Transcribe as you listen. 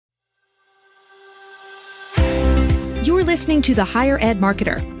You're listening to The Higher Ed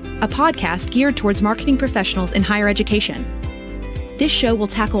Marketer, a podcast geared towards marketing professionals in higher education. This show will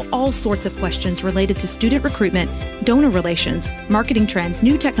tackle all sorts of questions related to student recruitment, donor relations, marketing trends,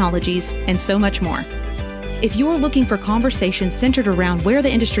 new technologies, and so much more. If you're looking for conversations centered around where the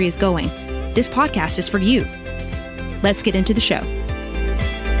industry is going, this podcast is for you. Let's get into the show.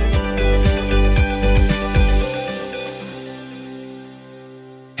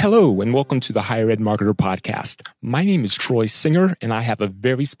 Hello, and welcome to the Higher Ed Marketer Podcast. My name is Troy Singer, and I have a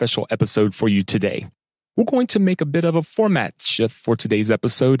very special episode for you today. We're going to make a bit of a format shift for today's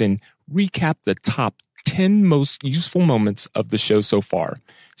episode and recap the top 10 most useful moments of the show so far.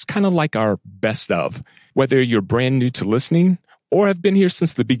 It's kind of like our best of. Whether you're brand new to listening or have been here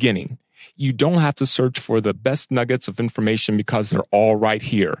since the beginning, you don't have to search for the best nuggets of information because they're all right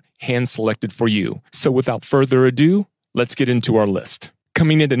here, hand-selected for you. So without further ado, let's get into our list.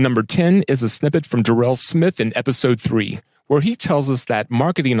 Coming in at number 10 is a snippet from Juerell Smith in episode 3, where he tells us that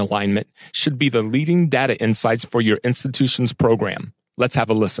marketing alignment should be the leading data insights for your institution's program. Let's have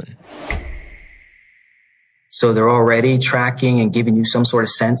a listen. So they're already tracking and giving you some sort of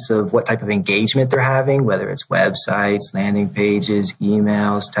sense of what type of engagement they're having, whether it's websites, landing pages,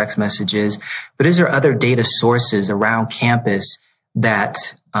 emails, text messages. But is there other data sources around campus that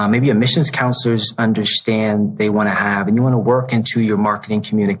maybe admissions counselors understand they want to have, and you want to work into your marketing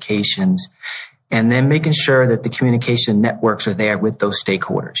communications, and then making sure that the communication networks are there with those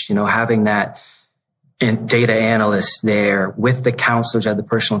stakeholders, having that data analysts there with the counselors at the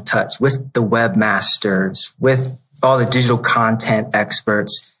personal touch, with the webmasters, with all the digital content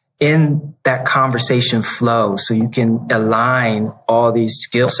experts in that conversation flow, so you can align all these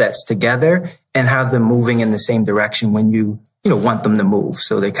skill sets together and have them moving in the same direction when you want them to move.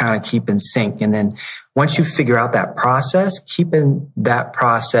 So they kind of keep in sync. And then once you figure out that process, keeping that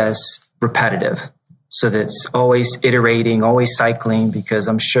process repetitive so that it's always iterating, always cycling, because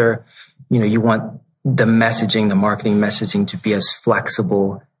I'm sure, you want the messaging, the marketing messaging to be as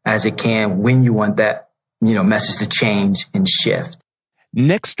flexible as it can when you want that, message to change and shift.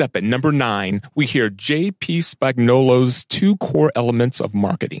 Next up at number 9, we hear J.P. Spagnolo's 2 core elements of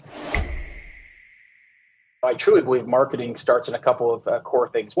marketing. I truly believe marketing starts in a couple of core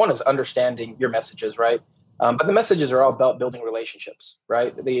things. One is understanding your messages, right? But the messages are all about building relationships,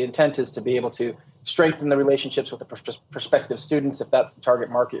 right? The intent is to be able to strengthen the relationships with the prospective students, if that's the target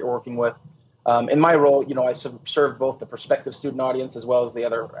market you're working with. In my role, I serve both the prospective student audience as well as the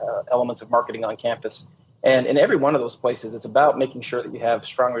other elements of marketing on campus. And in every one of those places, it's about making sure that you have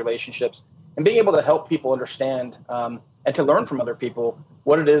strong relationships and being able to help people understand and to learn from other people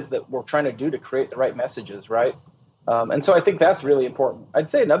what it is that we're trying to do to create the right messages, right? And so I think that's really important. I'd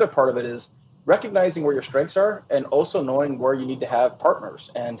say another part of it is recognizing where your strengths are and also knowing where you need to have partners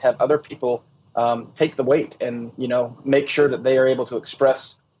and have other people take the weight and, make sure that they are able to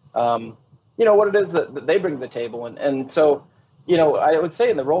express, what it is that they bring to the table. And so, I would say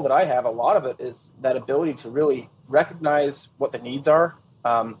in the role that I have, a lot of it is that ability to really recognize what the needs are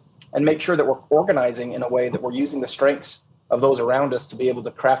and make sure that we're organizing in a way that we're using the strengths of those around us to be able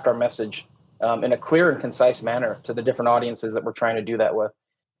to craft our message in a clear and concise manner to the different audiences that we're trying to do that with.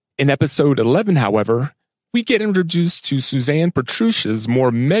 In episode 11, however, we get introduced to Suzanne Petruch's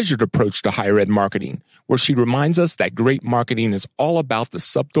more measured approach to higher ed marketing, where she reminds us that great marketing is all about the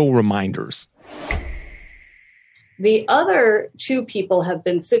subtle reminders. The other 2 people have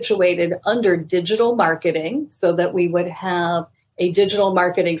been situated under digital marketing so that we would have a digital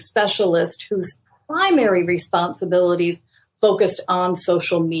marketing specialist whose primary responsibilities focused on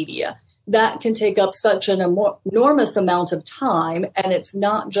social media. That can take up such an enormous amount of time, and it's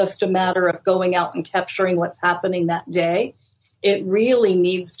not just a matter of going out and capturing what's happening that day. It really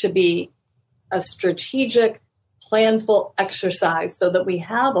needs to be a strategic, planful exercise so that we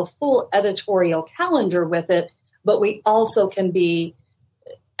have a full editorial calendar with it, but we also can be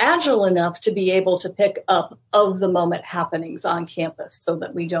agile enough to be able to pick up of the moment happenings on campus so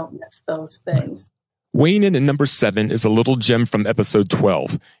that we don't miss those things. Weighing in at number 7 is a little gem from episode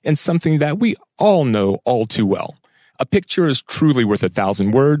 12, and something that we all know all too well. A picture is truly worth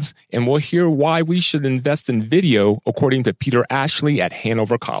 1,000 words, and we'll hear why we should invest in video, according to Peter Ashley at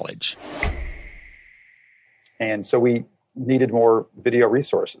Hanover College. And so we needed more video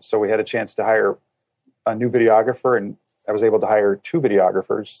resources. So we had a chance to hire a new videographer, and I was able to hire 2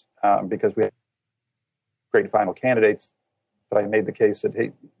 videographers because we had great final candidates. That I made the case that,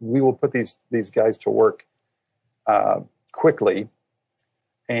 hey, we will put these guys to work quickly.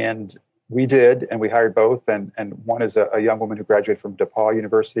 And we did, and we hired both. And one is a young woman who graduated from DePaul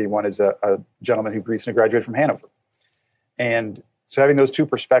University. One is a gentleman who recently graduated from Hanover. And so having those 2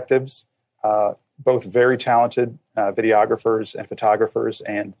 perspectives both very talented videographers and photographers.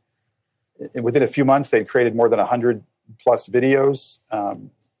 And within a few months, they'd created more than 100 plus videos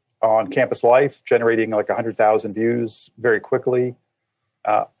on campus life, generating like 100,000 views very quickly.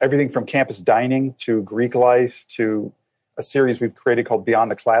 Everything from campus dining to Greek life to a series we've created called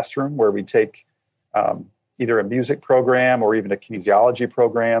Beyond the Classroom, where we take either a music program or even a kinesiology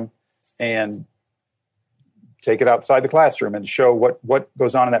program and take it outside the classroom and show what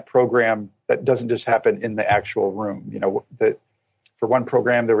goes on in that program that doesn't just happen in the actual room. You know, for one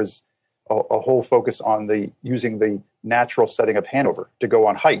program, there was a whole focus on using the natural setting of Hanover to go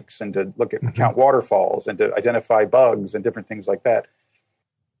on hikes and to look at count waterfalls and to identify bugs and different things like that.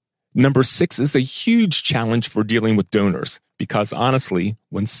 Number 6 is a huge challenge for dealing with donors because honestly,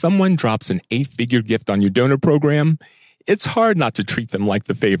 when someone drops an 8-figure gift on your donor program, it's hard not to treat them like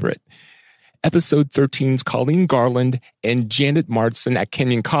the favorite. Episode 13's Colleen Garland and Janet Marsden at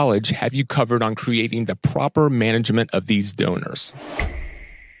Kenyon College have you covered on creating the proper management of these donors.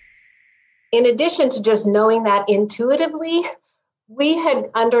 In addition to just knowing that intuitively, we had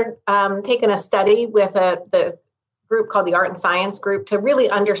undertaken a study with the group called the Art and Science Group to really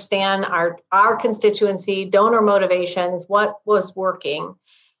understand our constituency, donor motivations, what was working.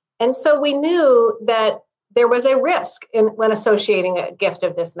 And so we knew that there was a risk when associating a gift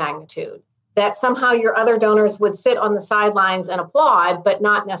of this magnitude, that somehow your other donors would sit on the sidelines and applaud, but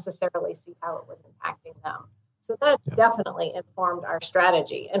not necessarily see how it was impacting them. So that definitely informed our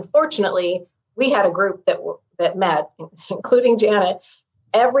strategy. And fortunately, we had a group that met, including Janet,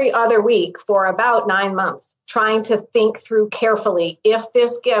 every other week for about 9 months, trying to think through carefully, if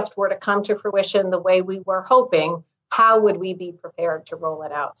this gift were to come to fruition the way we were hoping, how would we be prepared to roll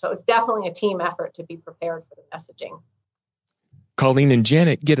it out? So it's definitely a team effort to be prepared for the messaging. Colleen and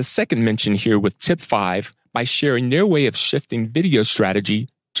Janet get a second mention here with tip 5 by sharing their way of shifting video strategy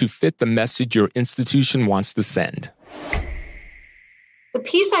to fit the message your institution wants to send. The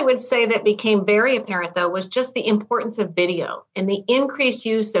piece I would say that became very apparent, though, was just the importance of video and the increased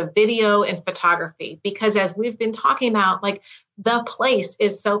use of video and photography, because as we've been talking about, like, the place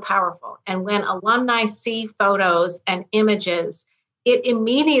is so powerful. And when alumni see photos and images, it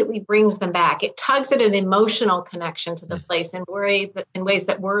immediately brings them back. It tugs at an emotional connection to the place in ways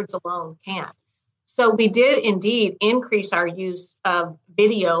that words alone can't. So we did indeed increase our use of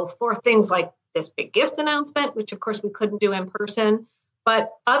video for things like this big gift announcement, which of course we couldn't do in person,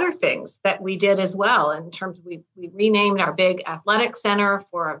 but other things that we did as well in terms of we renamed our big athletic center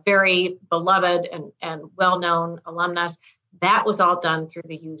for a very beloved and well-known alumnus. That was all done through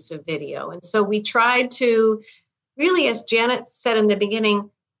the use of video. And so we tried to really, as Janet said in the beginning,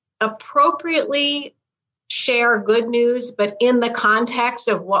 appropriately share good news, but in the context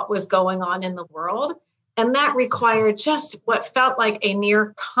of what was going on in the world. And that required just what felt like a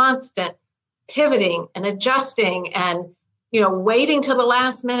near constant pivoting and adjusting and, waiting till the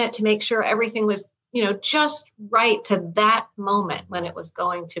last minute to make sure everything was, just right to that moment when it was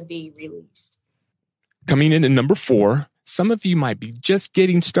going to be released. Coming in at number 4, some of you might be just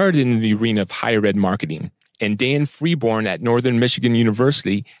getting started in the arena of higher ed marketing. And Dan Freeborn at Northern Michigan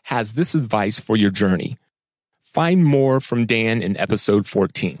University has this advice for your journey. Find more from Dan in episode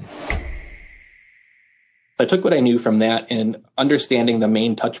 14. I took what I knew from that and understanding the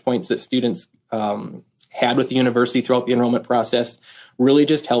main touch points that students had with the university throughout the enrollment process really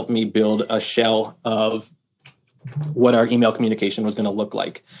just helped me build a shell of what our email communication was going to look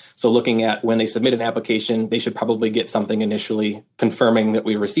like. So looking at when they submit an application, they should probably get something initially confirming that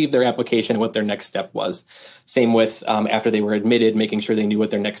we received their application and what their next step was. Same with after they were admitted, making sure they knew what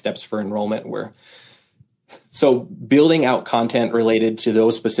their next steps for enrollment were. So building out content related to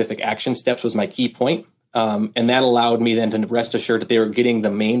those specific action steps was my key point. And that allowed me then to rest assured that they were getting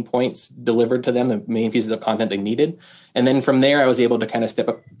the main points delivered to them, the main pieces of content they needed. And then from there, I was able to kind of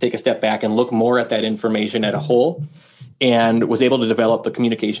take a step back and look more at that information at a whole and was able to develop the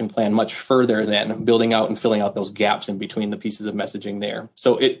communication plan much further than building out and filling out those gaps in between the pieces of messaging there.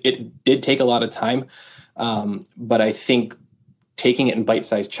 So it did take a lot of time, but I think taking it in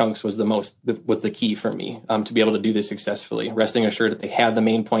bite-sized chunks was the key for me to be able to do this successfully, resting assured that they had the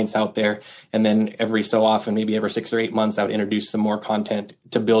main points out there. And then every so often, maybe every 6 or 8 months, I would introduce some more content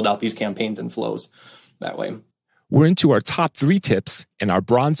to build out these campaigns and flows that way. We're into our top 3 tips, and our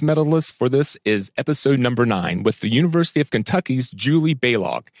bronze medalist for this is episode number 9 with the University of Kentucky's Julie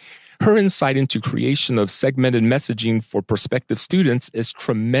Balog. Her insight into creation of segmented messaging for prospective students is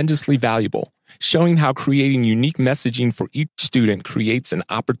tremendously valuable, showing how creating unique messaging for each student creates an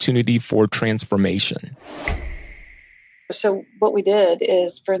opportunity for transformation. So what we did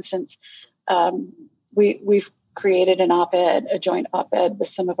is, for instance, we created an op-ed, a joint op-ed with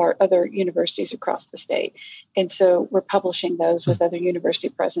some of our other universities across the state. And so we're publishing those with other university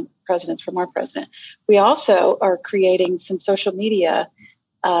presidents from our president. We also are creating some social media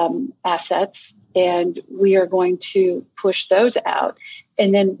assets, and we are going to push those out.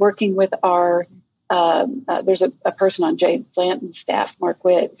 And then working with our, there's a person on Jay Blanton's staff, Mark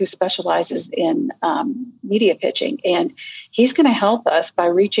Witt, who specializes in media pitching. And he's going to help us by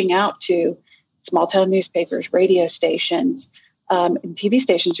reaching out to small town newspapers, radio stations, and TV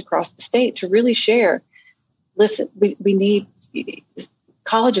stations across the state to really share, listen, we need,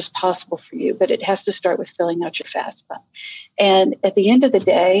 college is possible for you, but it has to start with filling out your FAFSA. And at the end of the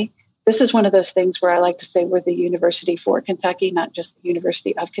day, this is one of those things where I like to say we're the university for Kentucky, not just the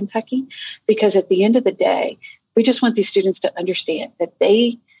University of Kentucky, because at the end of the day, we just want these students to understand that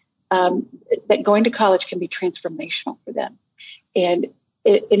that going to college can be transformational for them. And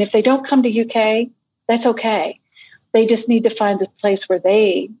if they don't come to UK, that's okay. They just need to find the place where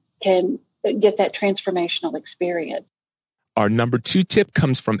they can get that transformational experience. Our number 2 tip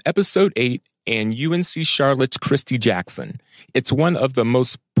comes from episode 8 and UNC Charlotte's Christy Jackson. It's one of the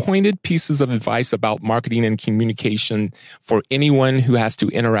most pointed pieces of advice about marketing and communication for anyone who has to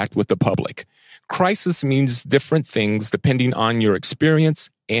interact with the public. Crisis means different things depending on your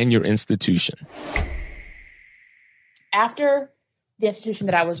experience and your institution. After the institution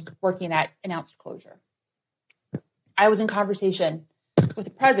that I was working at announced closure, I was in conversation with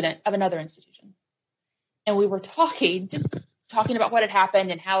the president of another institution. And we were talking about what had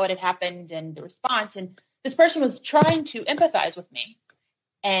happened and how it had happened and the response. And this person was trying to empathize with me.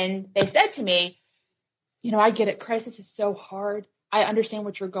 And they said to me, I get it. Crisis is so hard. I understand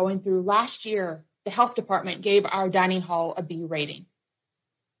what you're going through. Last year, the health department gave our dining hall a B rating.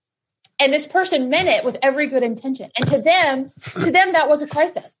 And this person meant it with every good intention. And to them, that was a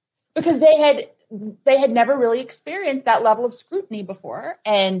crisis because they had never really experienced that level of scrutiny before.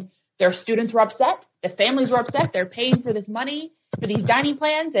 And their students were upset. The families were upset. They're paying for this money for these dining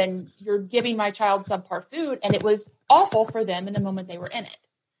plans, and you're giving my child subpar food. And it was awful for them in the moment they were in it.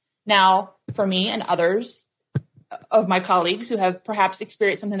 Now, for me and others of my colleagues who have perhaps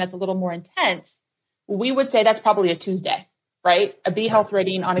experienced something that's a little more intense, we would say that's probably a Tuesday. Right? A B health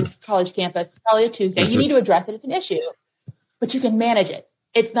rating on a college campus, probably a Tuesday. You need to address it. It's an issue, but you can manage it.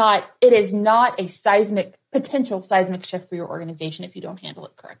 It is not a potential seismic shift for your organization if you don't handle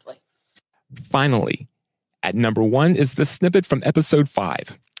it correctly. Finally, at number 1 is the snippet from episode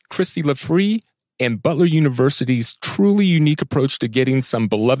 5, Christy LaFree and Butler University's truly unique approach to getting some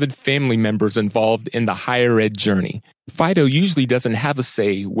beloved family members involved in the higher ed journey. FIDO usually doesn't have a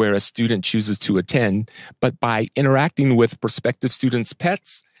say where a student chooses to attend, but by interacting with prospective students'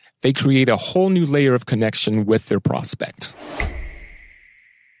 pets, they create a whole new layer of connection with their prospect.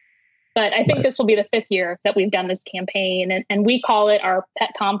 But I think this will be the 5th year that we've done this campaign, and we call it our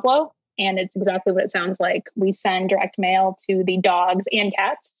Pet Conflow. And it's exactly what it sounds like. We send direct mail to the dogs and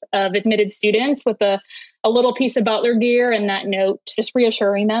cats of admitted students with a little piece of Butler gear and that note, just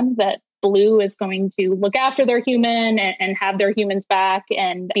reassuring them that Blue is going to look after their human and have their humans back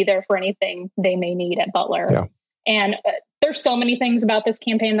and be there for anything they may need at Butler. Yeah. And there's so many things about this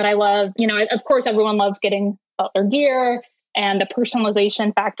campaign that I love. Of course, everyone loves getting Butler gear, and the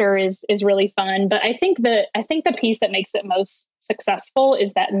personalization factor is really fun. But I think the piece that makes it most successful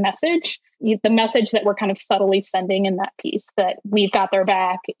is that message, the message that we're kind of subtly sending in that piece, that we've got their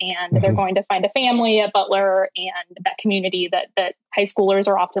back and they're going to find a family at Butler and that community that high schoolers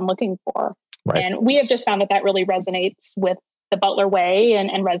are often looking for. Right. And we have just found that really resonates with the Butler way and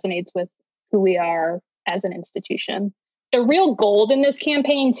resonates with who we are as an institution. The real gold in this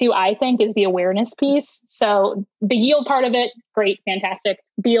campaign, too, I think, is the awareness piece. So the yield part of it, great, fantastic.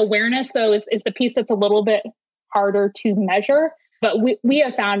 The awareness, though, is the piece that's a little bit harder to measure. But we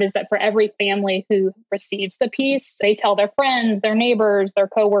have found is that for every family who receives the piece, they tell their friends, their neighbors, their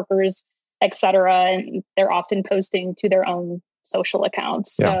coworkers, et cetera, and they're often posting to their own social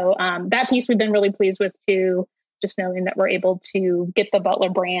accounts. Yeah. So that piece we've been really pleased with, too. Just knowing that we're able to get the Butler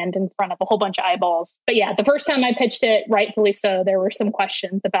brand in front of a whole bunch of eyeballs. But yeah, the first time I pitched it, rightfully so, there were some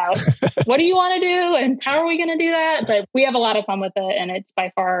questions about what do you want to do and how are we going to do that? But we have a lot of fun with it, and it's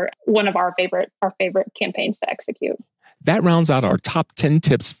by far one of our favorite campaigns to execute. That rounds out our top 10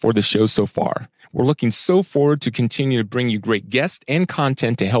 tips for the show so far. We're looking so forward to continue to bring you great guests and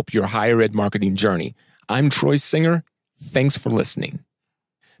content to help your higher ed marketing journey. I'm Troy Singer. Thanks for listening.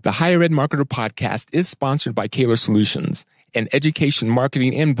 The Higher Ed Marketer podcast is sponsored by Kaler Solutions, an education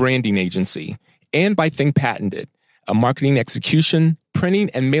marketing and branding agency, and by Think Patented, a marketing execution, printing,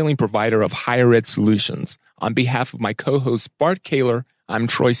 and mailing provider of higher ed solutions. On behalf of my co-host Bart Kaler, I'm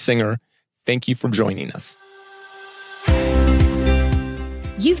Troy Singer. Thank you for joining us.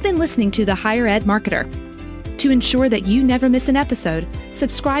 You've been listening to The Higher Ed Marketer. To ensure that you never miss an episode,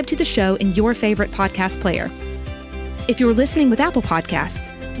 subscribe to the show in your favorite podcast player. If you're listening with Apple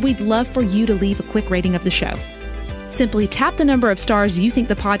Podcasts, we'd love for you to leave a quick rating of the show. Simply tap the number of stars you think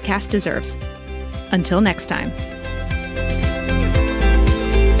the podcast deserves. Until next time.